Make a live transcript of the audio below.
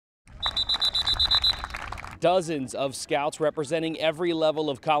Dozens of scouts representing every level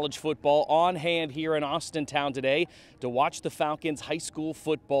of college football on hand here in Austintown today to watch the Falcons high school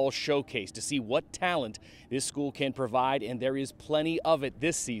football showcase to see what talent this school can provide, and there is plenty of it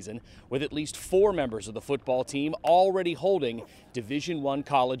this season, with at least 4 members of the football team already holding Division I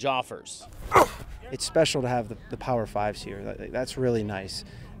college offers. It's special to have the Power Fives here. That's really nice,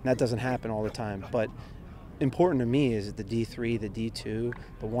 and that doesn't happen all the time. But important to me is the D3, the D2,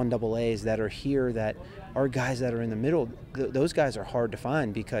 the 1AAs that are here, that are guys that are in the middle. Those guys are hard to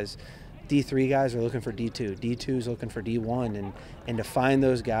find because D3 guys are looking for D2, D2 is looking for D1, and to find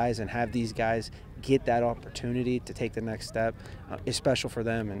those guys and have these guys get that opportunity to take the next step is special for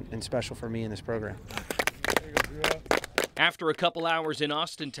them and special for me in this program. After a couple hours in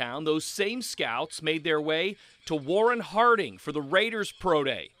Austintown, those same scouts made their way to Warren Harding for the Raiders Pro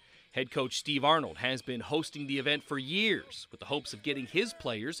Day. Head coach Steve Arnold has been hosting the event for years with the hopes of getting his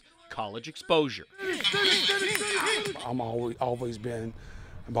players college exposure. I'm always been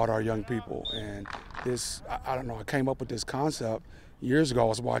about our young people, and this, I don't know, I came up with this concept years ago. I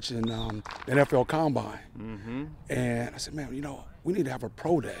was watching the NFL Combine, and I said, man, you know, we need to have a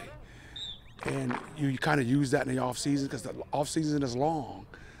pro day. And you kind of use that in the off season because the off season is long.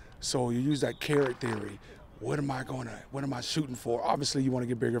 So you use that carrot theory. What am I shooting for? Obviously you want to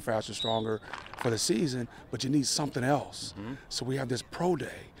get bigger, faster, stronger for the season, but you need something else. So we have this pro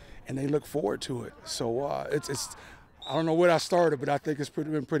day and they look forward to it. So it's I don't know where I started, but I think it's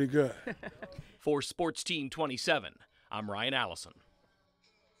been pretty good. For Sports Team 27, I'm Ryan Allison.